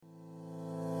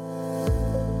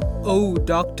Oh,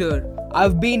 doctor,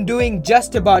 I've been doing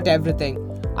just about everything.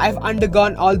 I've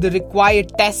undergone all the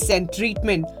required tests and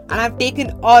treatment, and I've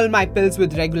taken all my pills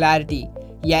with regularity.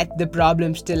 Yet the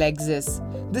problem still exists.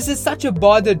 This is such a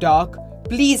bother, doc.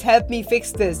 Please help me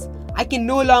fix this. I can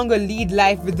no longer lead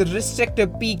life with the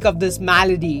restrictive peak of this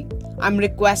malady. I'm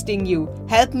requesting you,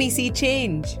 help me see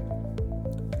change.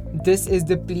 This is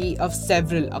the plea of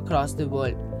several across the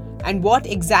world. And what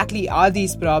exactly are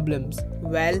these problems?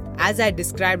 Well, as I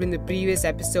described in the previous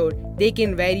episode, they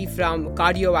can vary from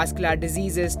cardiovascular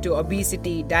diseases to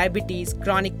obesity, diabetes,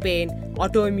 chronic pain,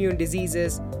 autoimmune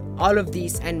diseases, all of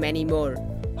these and many more.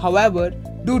 However,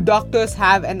 do doctors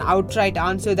have an outright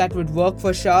answer that would work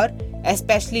for sure,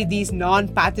 especially these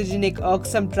non-pathogenic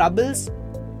irksome troubles?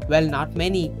 Well, not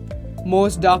many.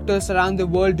 Most doctors around the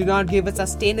world do not give a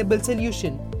sustainable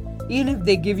solution. Even if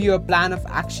they give you a plan of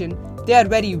action, they are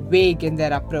very vague in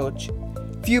their approach.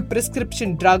 Few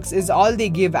prescription drugs is all they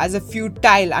give as a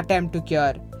futile attempt to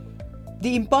cure.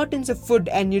 The importance of food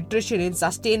and nutrition in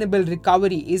sustainable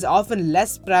recovery is often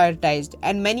less prioritized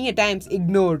and many a times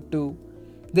ignored too.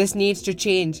 This needs to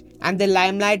change and the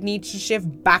limelight needs to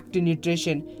shift back to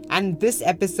nutrition, and this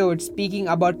episode speaking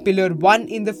about pillar 1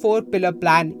 in the 4-pillar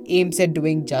plan aims at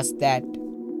doing just that.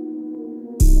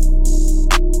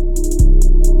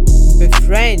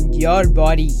 Befriend your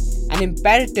body. An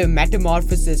imperative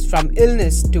metamorphosis from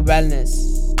illness to wellness.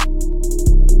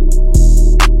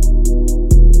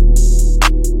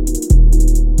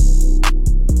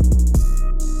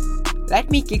 Let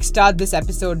me kickstart this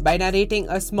episode by narrating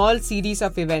a small series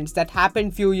of events that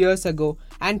happened few years ago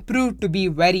and proved to be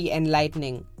very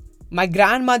enlightening. My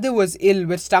grandmother was ill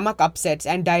with stomach upsets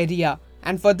and diarrhea,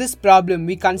 and for this problem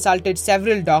we consulted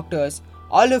several doctors,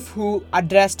 all of who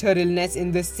addressed her illness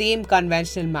in the same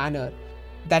conventional manner.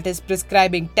 That is,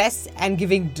 prescribing tests and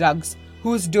giving drugs,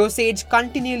 whose dosage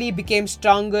continually became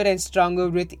stronger and stronger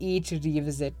with each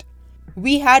revisit.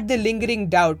 We had the lingering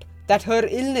doubt that her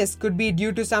illness could be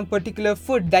due to some particular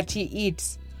food that she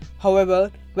eats.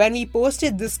 However, when we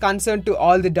posted this concern to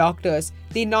all the doctors,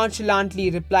 they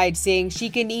nonchalantly replied saying she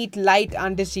can eat light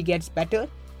until she gets better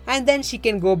and then she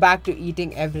can go back to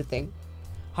eating everything.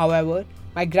 However,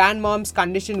 my grandmom's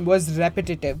condition was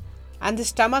repetitive, and the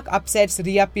stomach upsets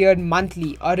reappeared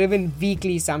monthly or even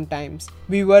weekly sometimes.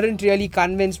 We weren't really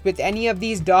convinced with any of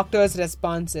these doctors'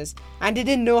 responses and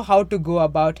didn't know how to go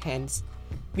about hence.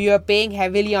 We were paying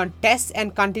heavily on tests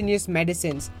and continuous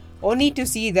medicines, only to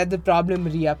see that the problem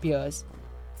reappears.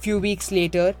 Few weeks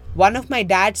later, one of my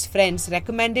dad's friends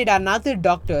recommended another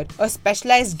doctor, a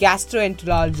specialized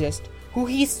gastroenterologist, who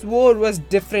he swore was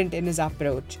different in his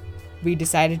approach. We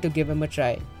decided to give him a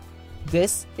try.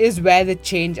 This is where the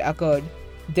change occurred.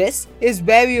 This is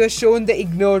where we were shown the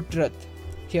ignored truth.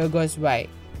 Here goes why.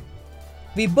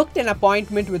 We booked an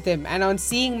appointment with him, and on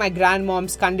seeing my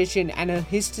grandmom's condition and her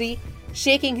history,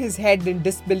 shaking his head in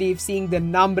disbelief seeing the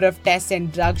number of tests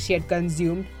and drugs she had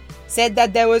consumed, said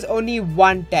that there was only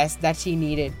one test that she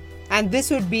needed, and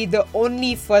this would be the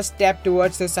only first step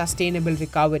towards a sustainable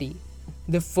recovery: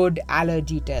 the food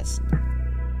allergy test.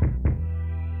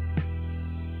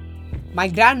 My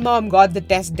grandmom got the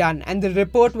test done and the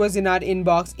report was in our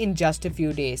inbox in just a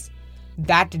few days.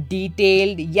 That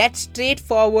detailed yet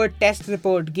straightforward test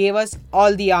report gave us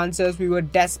all the answers we were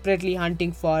desperately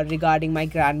hunting for regarding my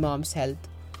grandmom's health.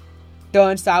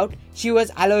 Turns out she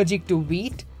was allergic to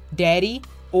wheat, dairy,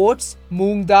 oats,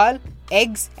 moong dal,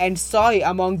 eggs and soy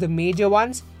among the major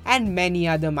ones, and many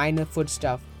other minor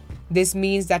foodstuff. This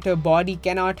means that her body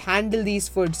cannot handle these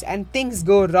foods and things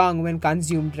go wrong when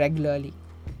consumed regularly.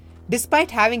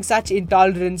 Despite having such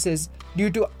intolerances due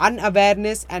to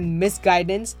unawareness and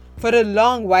misguidance, for a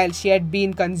long while she had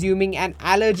been consuming an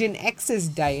allergen excess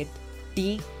diet.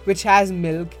 Tea, which has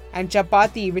milk, and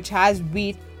chapati, which has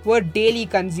wheat, were daily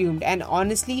consumed, and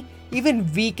honestly, even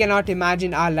we cannot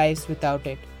imagine our lives without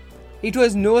it. It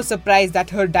was no surprise that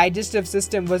her digestive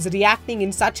system was reacting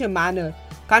in such a manner,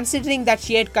 considering that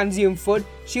she had consumed food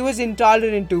she was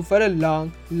intolerant to for a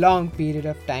long period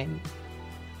of time.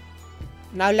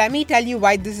 Now let me tell you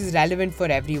why this is relevant for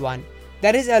everyone.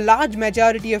 There is a large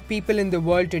majority of people in the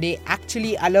world today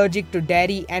actually allergic to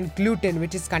dairy and gluten,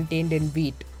 which is contained in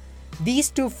wheat. These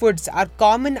two foods are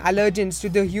common allergens to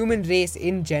the human race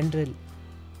in general.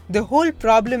 The whole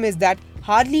problem is that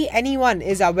hardly anyone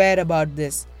is aware about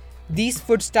this. These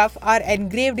foodstuff are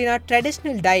engraved in our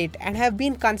traditional diet and have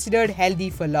been considered healthy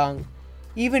for long.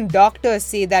 Even doctors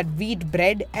say that wheat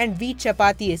bread and wheat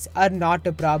chapatis are not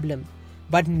a problem.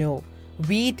 But no.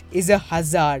 Wheat is a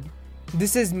hazard.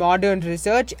 This is modern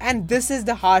research and this is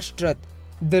the harsh truth.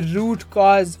 The root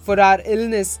cause for our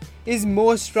illness is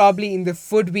most probably in the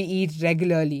food we eat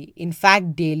regularly, in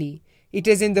fact daily. It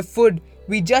is in the food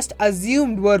we just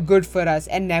assumed were good for us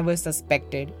and never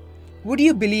suspected. Would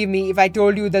you believe me if I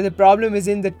told you that the problem is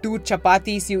in the 2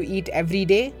 chapatis you eat every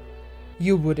day?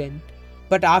 You wouldn't.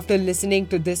 But after listening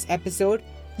to this episode,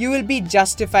 you will be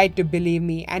justified to believe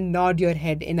me and nod your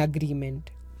head in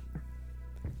agreement.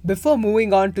 Before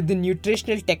moving on to the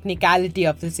nutritional technicality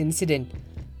of this incident,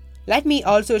 let me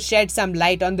also shed some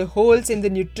light on the holes in the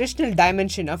nutritional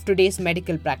dimension of today's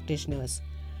medical practitioners.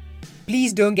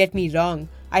 Please don't get me wrong,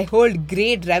 I hold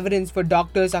great reverence for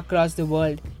doctors across the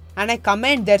world, and I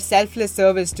commend their selfless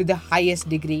service to the highest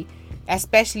degree,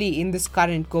 especially in this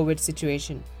current COVID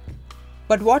situation.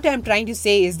 But what I'm trying to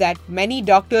say is that many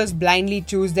doctors blindly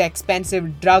choose the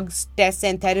expensive drugs, tests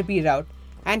and therapy route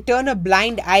and turn a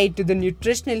blind eye to the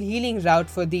nutritional healing route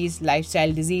for these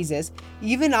lifestyle diseases,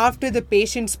 even after the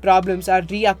patient's problems are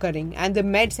reoccurring and the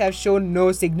meds have shown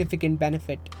no significant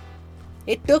benefit.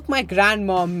 It took my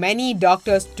grandmom many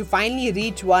doctors to finally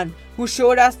reach one who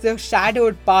showed us the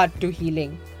shadowed path to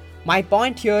healing. My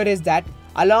point here is that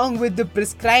along with the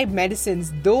prescribed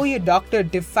medicines, though your doctor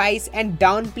defies and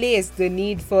downplays the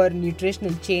need for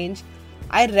nutritional change,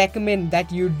 I recommend that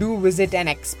you do visit an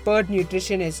expert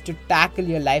nutritionist to tackle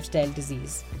your lifestyle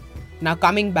disease. Now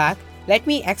coming back, let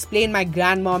me explain my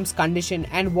grandmom's condition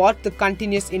and what the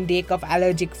continuous intake of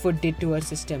allergic food did to her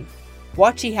system.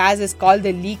 What she has is called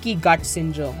the leaky gut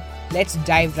syndrome. Let's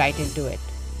dive right into it.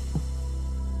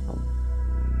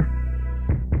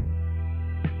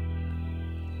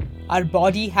 Our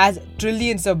body has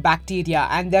trillions of bacteria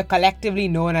and they're collectively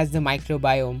known as the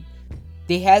microbiome.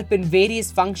 They help in various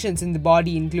functions in the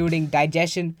body including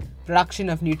digestion, production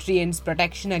of nutrients,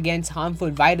 protection against harmful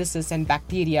viruses and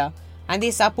bacteria, and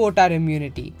they support our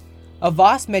immunity. A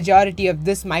vast majority of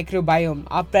this microbiome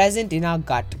are present in our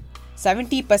gut.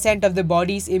 70% of the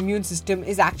body's immune system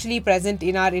is actually present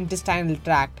in our intestinal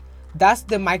tract. Thus,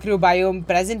 the microbiome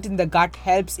present in the gut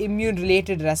helps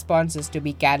immune-related responses to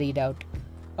be carried out.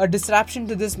 A disruption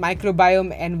to this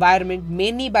microbiome environment,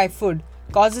 mainly by food,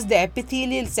 causes the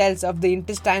epithelial cells of the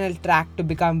intestinal tract to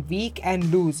become weak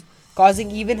and loose, causing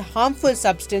even harmful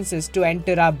substances to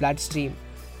enter our bloodstream.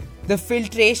 The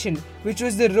filtration, which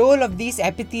was the role of these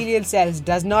epithelial cells,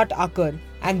 does not occur,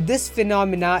 and this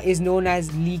phenomena is known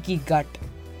as leaky gut.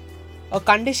 A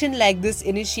condition like this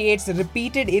initiates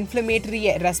repeated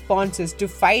inflammatory responses to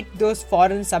fight those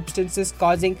foreign substances,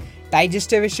 causing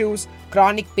digestive issues,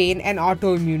 chronic pain, and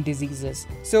autoimmune diseases.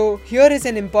 So here is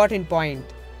an important point.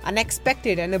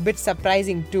 Unexpected and a bit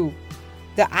surprising too.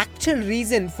 The actual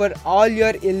reason for all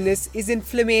your illness is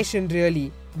inflammation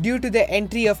really, due to the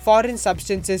entry of foreign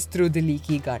substances through the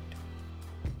leaky gut.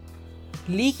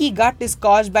 Leaky gut is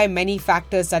caused by many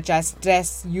factors such as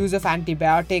stress, use of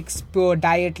antibiotics, poor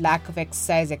diet, lack of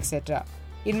exercise, etc.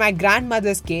 In my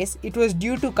grandmother's case, it was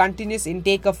due to continuous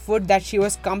intake of food that she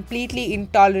was completely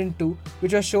intolerant to,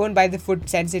 which was shown by the food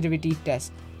sensitivity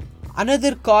test.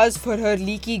 Another cause for her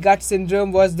leaky gut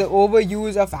syndrome was the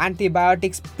overuse of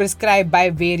antibiotics prescribed by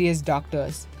various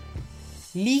doctors.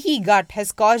 Leaky gut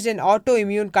has caused an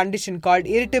autoimmune condition called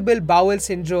irritable bowel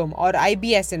syndrome or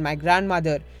IBS in my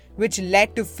grandmother, which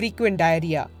led to frequent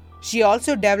diarrhea. She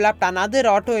also developed another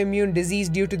autoimmune disease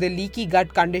due to the leaky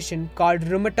gut condition called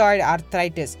rheumatoid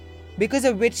arthritis, because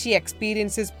of which she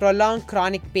experiences prolonged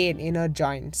chronic pain in her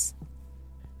joints.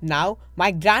 Now,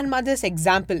 my grandmother's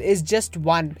example is just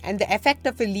one, and the effect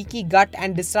of a leaky gut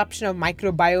and disruption of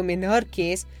microbiome in her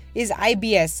case is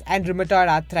IBS and rheumatoid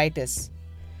arthritis.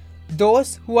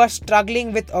 Those who are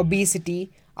struggling with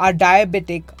obesity, are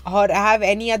diabetic, or have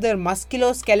any other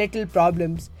musculoskeletal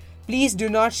problems, please do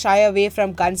not shy away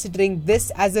from considering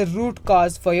this as a root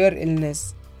cause for your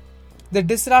illness. The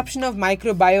disruption of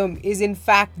microbiome is in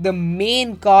fact the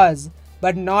main cause,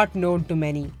 but not known to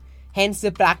many. Hence,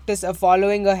 the practice of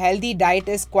following a healthy diet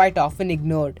is quite often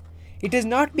ignored. It is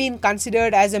not being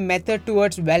considered as a method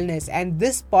towards wellness, and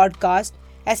this podcast,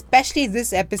 especially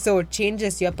this episode,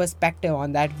 changes your perspective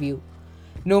on that view.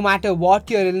 No matter what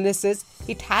your illness is,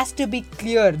 it has to be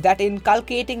clear that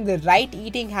inculcating the right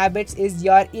eating habits is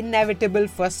your inevitable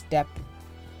first step.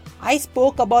 I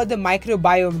spoke about the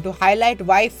microbiome to highlight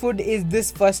why food is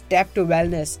this first step to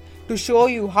wellness, to show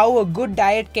you how a good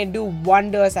diet can do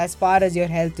wonders as far as your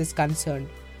health is concerned.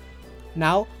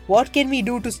 Now, what can we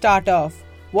do to start off?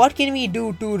 What can we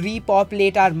do to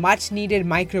repopulate our much needed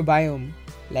microbiome?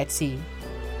 Let's see.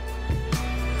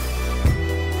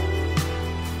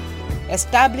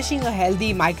 Establishing a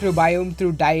healthy microbiome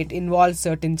through diet involves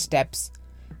certain steps.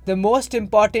 The most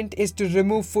important is to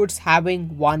remove foods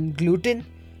having 1. Gluten,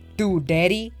 2.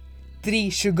 Dairy, 3.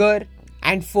 Sugar,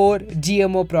 And 4.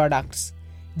 GMO products.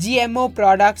 GMO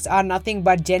products are nothing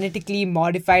but genetically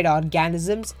modified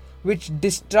organisms which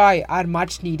destroy our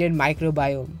much needed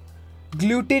microbiome.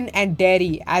 Gluten and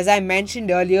dairy, as I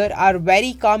mentioned earlier, are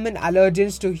very common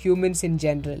allergens to humans in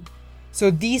general. So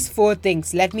these 4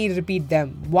 things, let me repeat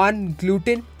them. 1.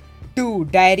 Gluten, 2.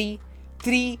 Dairy,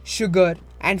 3. Sugar,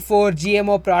 and 4.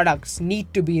 GMO products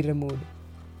need to be removed.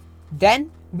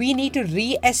 Then we need to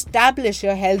re-establish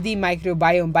a healthy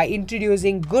microbiome by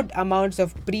introducing good amounts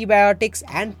of prebiotics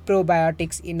and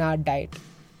probiotics in our diet.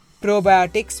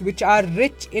 Probiotics, which are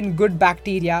rich in good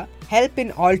bacteria, help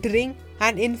in altering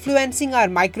and influencing our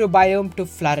microbiome to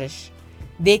flourish.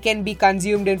 They can be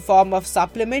consumed in form of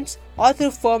supplements or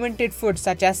through fermented foods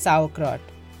such as sauerkraut.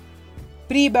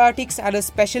 Prebiotics are a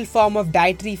special form of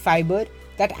dietary fiber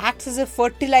that acts as a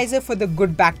fertilizer for the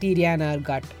good bacteria in our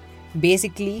gut.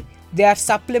 Basically, they are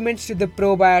supplements to the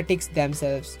probiotics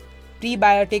themselves.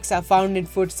 Prebiotics are found in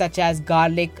foods such as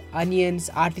garlic,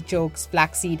 onions, artichokes,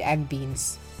 flaxseed, and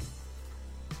beans.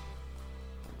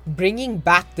 Bringing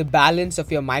back the balance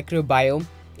of your microbiome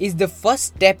is the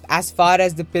first step as far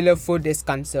as the pillar food is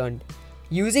concerned.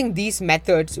 Using these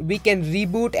methods, we can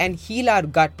reboot and heal our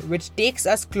gut, which takes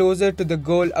us closer to the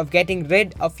goal of getting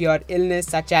rid of your illness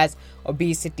such as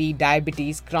obesity,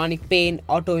 diabetes, chronic pain,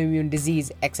 autoimmune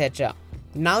disease, etc.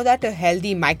 Now that a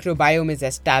healthy microbiome is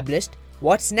established,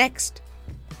 what's next?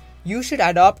 You should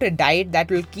adopt a diet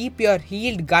that will keep your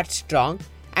healed gut strong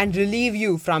and relieve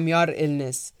you from your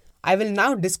illness. I will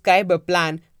now describe a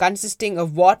plan consisting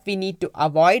of what we need to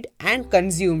avoid and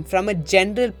consume from a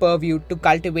general purview to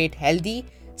cultivate healthy,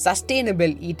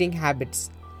 sustainable eating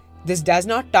habits. This does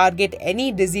not target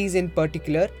any disease in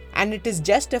particular, and it is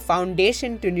just a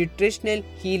foundation to nutritional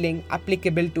healing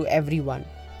applicable to everyone.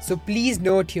 So please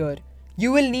note here,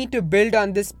 you will need to build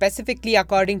on this specifically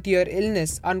according to your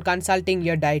illness on consulting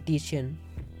your dietitian.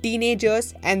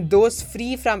 Teenagers and those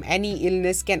free from any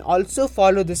illness can also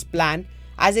follow this plan,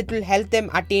 as it will help them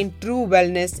attain true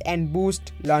wellness and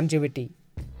boost longevity.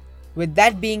 With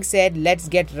that being said, let's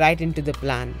get right into the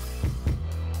plan.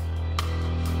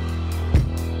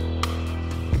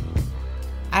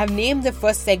 I have named the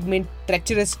first segment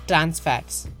Treacherous Trans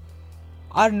Fats.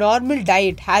 Our normal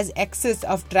diet has excess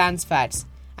of trans fats,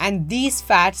 and these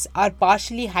fats are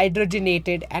partially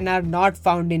hydrogenated and are not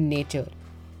found in nature.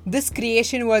 This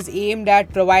creation was aimed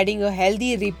at providing a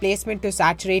healthy replacement to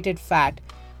saturated fat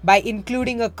by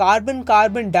including a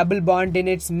carbon-carbon double bond in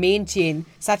its main chain,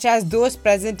 such as those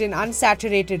present in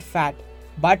unsaturated fat,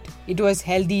 but it was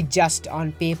healthy just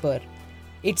on paper.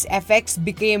 Its effects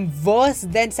became worse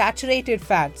than saturated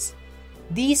fats.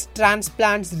 These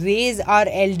transplants raise our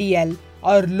LDL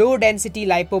or low density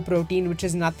lipoprotein, which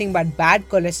is nothing but bad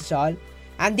cholesterol,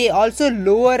 and they also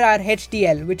lower our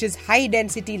HDL, which is high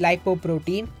density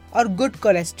lipoprotein or good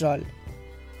cholesterol.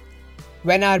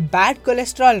 When our bad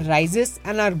cholesterol rises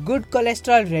and our good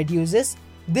cholesterol reduces,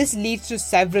 this leads to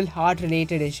several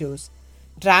heart-related issues.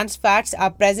 Trans fats are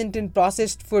present in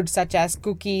processed foods such as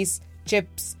cookies,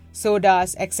 chips,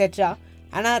 sodas, etc.,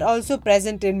 and are also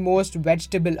present in most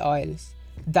vegetable oils.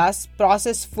 Thus,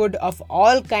 processed food of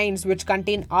all kinds which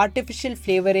contain artificial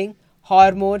flavoring,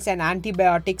 hormones, and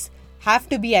antibiotics have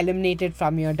to be eliminated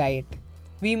from your diet.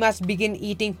 We must begin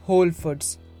eating whole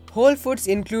foods. Whole foods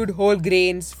include whole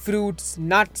grains, fruits,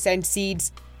 nuts and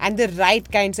seeds, and the right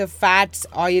kinds of fats,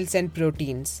 oils and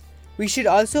proteins. We should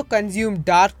also consume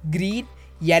dark green,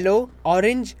 yellow,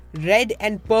 orange, red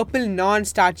and purple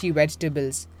non-starchy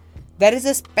vegetables. There is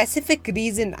a specific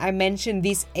reason I mention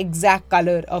these exact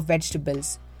color of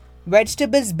vegetables.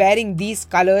 Vegetables bearing these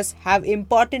colors have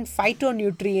important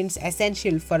phytonutrients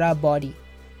essential for our body.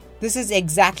 This is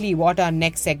exactly what our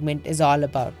next segment is all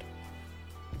about.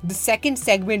 The second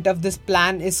segment of this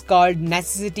plan is called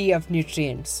Necessity of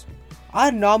Nutrients.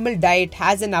 Our normal diet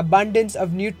has an abundance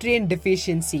of nutrient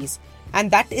deficiencies, and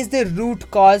that is the root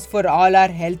cause for all our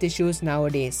health issues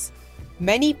nowadays.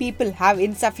 Many people have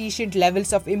insufficient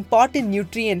levels of important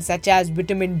nutrients such as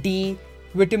vitamin D,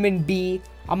 vitamin B,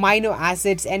 amino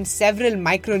acids, and several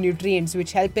micronutrients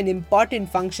which help in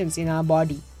important functions in our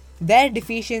body. Their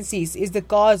deficiencies is the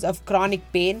cause of chronic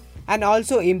pain and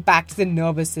also impacts the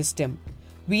nervous system.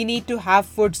 We need to have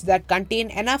foods that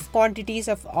contain enough quantities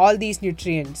of all these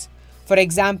nutrients. For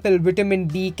example, vitamin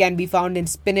B can be found in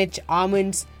spinach,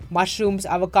 almonds, mushrooms,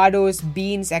 avocados,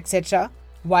 beans, etc.,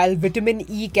 while vitamin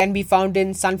E can be found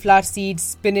in sunflower seeds,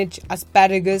 spinach,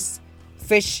 asparagus,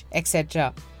 fish,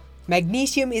 etc.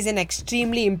 Magnesium is an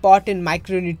extremely important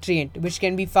micronutrient which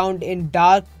can be found in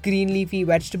dark green leafy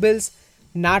vegetables,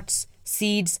 nuts,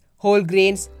 seeds, whole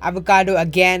grains, avocado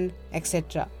again,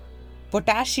 etc.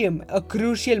 Potassium, a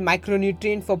crucial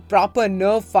micronutrient for proper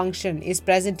nerve function, is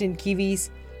present in kiwis,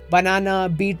 banana,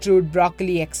 beetroot,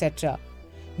 broccoli, etc.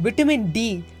 Vitamin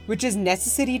D, which is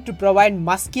necessary to provide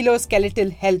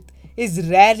musculoskeletal health, is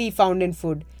rarely found in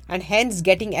food, and hence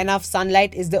getting enough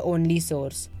sunlight is the only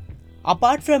source.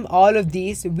 Apart from all of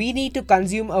these, we need to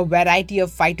consume a variety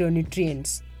of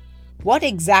phytonutrients. What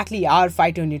exactly are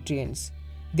phytonutrients?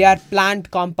 They are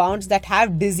plant compounds that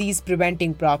have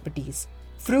disease-preventing properties.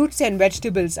 Fruits and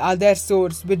vegetables are their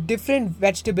source, with different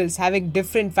vegetables having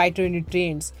different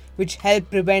phytonutrients which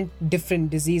help prevent different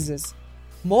diseases.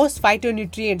 Most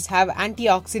phytonutrients have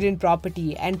antioxidant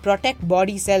property and protect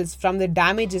body cells from the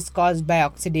damages caused by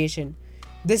oxidation.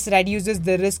 This reduces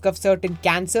the risk of certain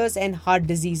cancers and heart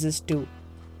diseases too.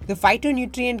 The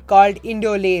phytonutrient called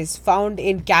indolase found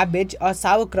in cabbage or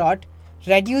sauerkraut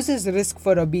reduces risk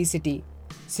for obesity.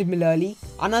 Similarly,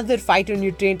 another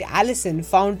phytonutrient, allicin,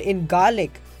 found in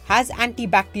garlic has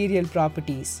antibacterial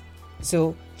properties.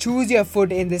 So, choose your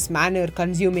food in this manner,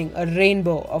 consuming a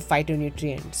rainbow of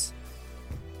phytonutrients.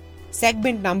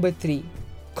 Segment number 3.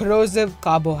 Corrosive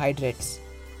carbohydrates.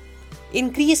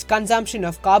 Increased consumption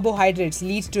of carbohydrates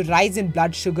leads to rise in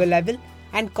blood sugar level,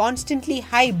 and constantly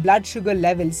high blood sugar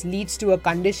levels leads to a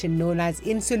condition known as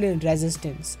insulin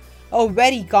resistance, a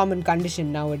very common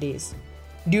condition nowadays.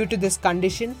 Due to this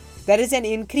condition, there is an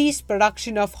increased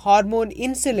production of hormone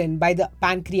insulin by the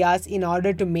pancreas in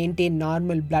order to maintain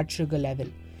normal blood sugar level.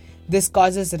 This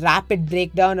causes rapid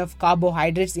breakdown of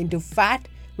carbohydrates into fat,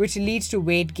 which leads to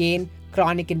weight gain,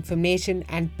 chronic inflammation,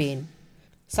 and pain.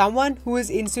 Someone who is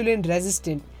insulin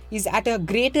resistant is at a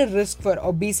greater risk for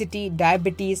obesity,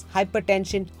 diabetes,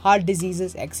 hypertension, heart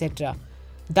diseases, etc.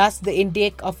 Thus, the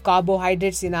intake of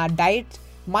carbohydrates in our diet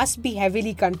must be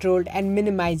heavily controlled and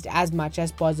minimized as much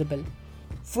as possible.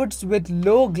 Foods with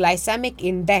low glycemic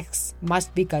index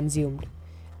must be consumed.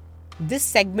 This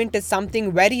segment is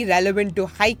something very relevant to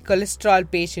high cholesterol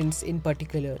patients in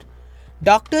particular.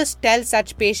 Doctors tell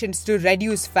such patients to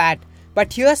reduce fat,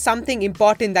 but here's something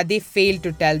important that they fail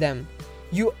to tell them.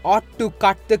 You ought to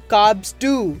cut the carbs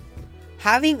too.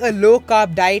 Having a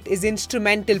low-carb diet is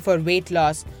instrumental for weight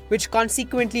loss, which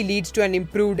consequently leads to an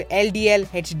improved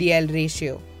LDL-HDL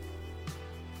ratio.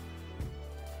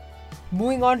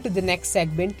 Moving on to the next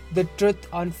segment, the truth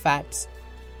on fats.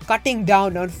 Cutting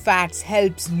down on fats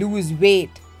helps lose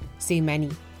weight, say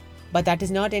many. But that is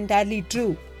not entirely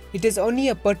true. It is only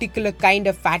a particular kind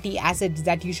of fatty acids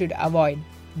that you should avoid.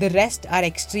 The rest are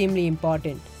extremely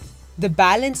important. The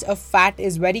balance of fat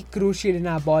is very crucial in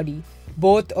our body.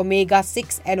 Both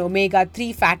omega-6 and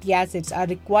omega-3 fatty acids are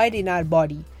required in our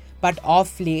body, but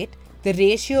of late, the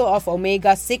ratio of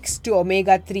omega-6 to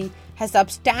omega-3 has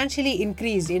substantially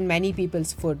increased in many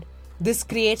people's food. This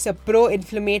creates a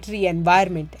pro-inflammatory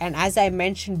environment, and as I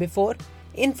mentioned before,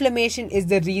 inflammation is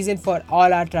the reason for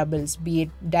all our troubles, be it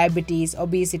diabetes,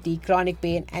 obesity, chronic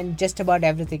pain, and just about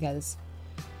everything else.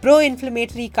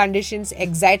 Pro-inflammatory conditions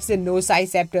excites the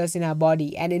nociceptors in our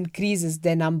body and increases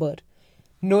their number.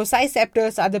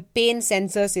 Nociceptors are the pain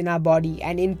sensors in our body,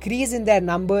 and increase in their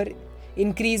number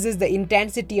increases the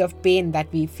intensity of pain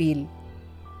that we feel.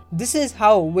 This is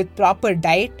how, with proper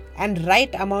diet and right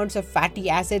amounts of fatty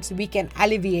acids, we can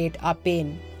alleviate our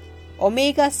pain.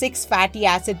 Omega-6 fatty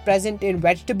acid present in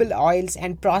vegetable oils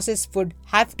and processed food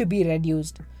have to be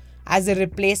reduced. As a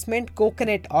replacement,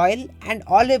 coconut oil and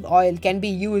olive oil can be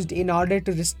used in order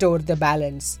to restore the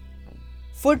balance.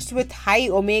 Foods with high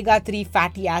omega-3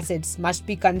 fatty acids must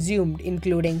be consumed,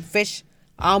 including fish,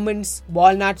 almonds,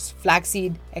 walnuts,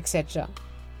 flaxseed, etc.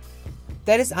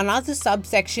 There is another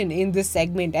subsection in this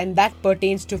segment, and that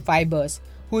pertains to fibers,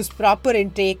 whose proper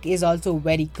intake is also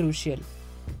very crucial.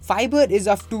 Fiber is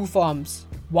of two forms.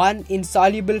 One,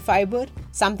 insoluble fiber,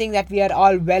 something that we are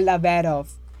all well aware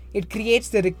of. It creates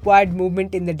the required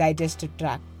movement in the digestive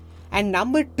tract. And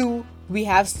number two, we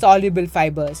have soluble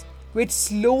fibers, which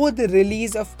slow the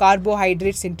release of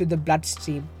carbohydrates into the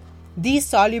bloodstream. These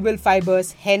soluble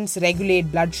fibers hence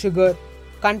regulate blood sugar,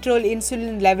 control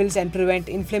insulin levels and prevent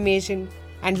inflammation,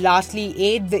 and lastly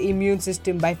aid the immune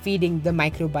system by feeding the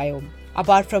microbiome.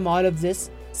 Apart from all of this,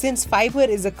 since fiber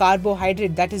is a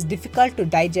carbohydrate that is difficult to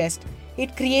digest,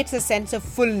 it creates a sense of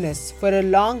fullness for a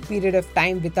long period of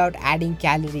time without adding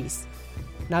calories.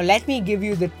 Now let me give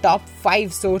you the top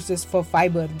 5 sources for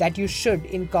fiber that you should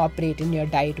incorporate in your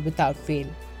diet without fail.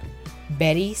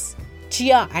 Berries,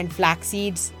 chia and flax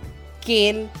seeds,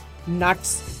 kale,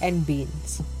 nuts and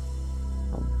beans.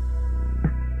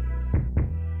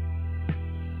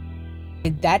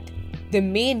 With that, the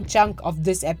main chunk of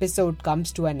this episode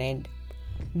comes to an end.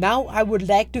 Now I would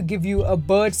like to give you a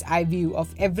bird's eye view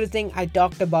of everything I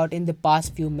talked about in the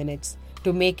past few minutes,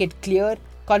 to make it clear,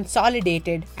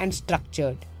 consolidated, and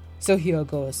structured. So here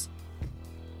goes.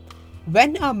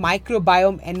 When a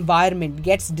microbiome environment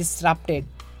gets disrupted,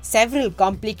 several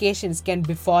complications can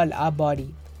befall our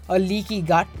body. A leaky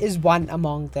gut is one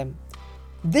among them.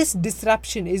 This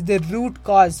disruption is the root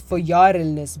cause for your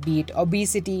illness, be it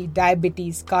obesity,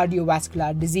 diabetes,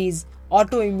 cardiovascular disease,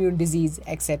 autoimmune disease,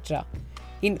 etc.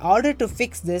 In order to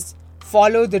fix this,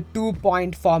 follow the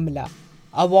 2-point formula.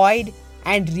 Avoid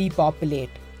and repopulate.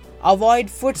 Avoid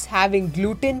foods having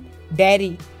gluten,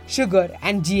 dairy, sugar,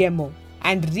 and GMO,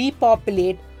 and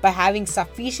repopulate by having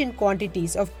sufficient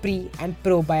quantities of pre and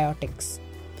probiotics.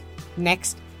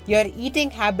 Next, your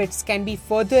eating habits can be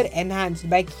further enhanced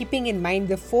by keeping in mind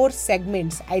the 4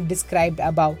 segments I described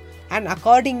above and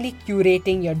accordingly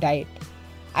curating your diet.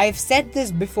 I've said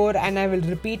this before and I will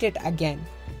repeat it again,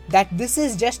 that this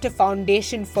is just a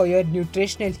foundation for your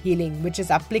nutritional healing which is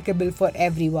applicable for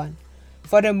everyone.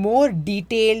 For a more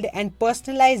detailed and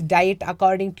personalized diet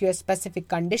according to your specific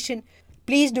condition,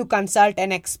 please do consult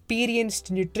an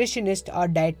experienced nutritionist or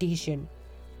dietitian.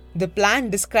 The plan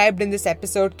described in this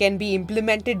episode can be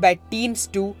implemented by teens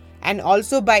too, and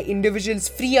also by individuals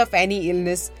free of any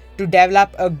illness, to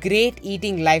develop a great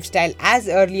eating lifestyle as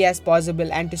early as possible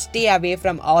and to stay away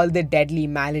from all the deadly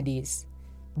maladies.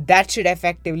 That should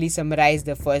effectively summarize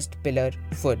the first pillar,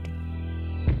 food.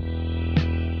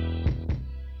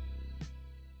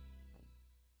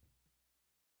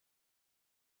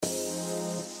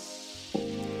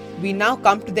 We now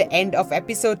come to the end of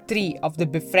episode 3 of the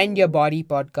Befriend Your Body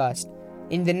podcast.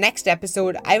 In the next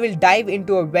episode, I will dive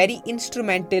into a very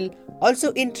instrumental,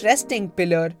 also interesting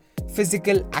pillar,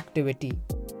 physical activity.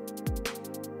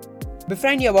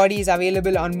 Befriend Your Body is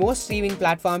available on most streaming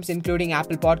platforms including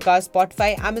Apple Podcasts,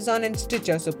 Spotify, Amazon and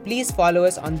Stitcher, so please follow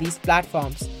us on these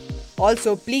platforms.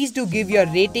 Also, please do give your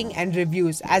rating and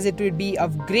reviews as it would be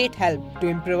of great help to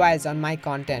improvise on my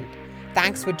content.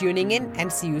 Thanks for tuning in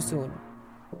and see you soon.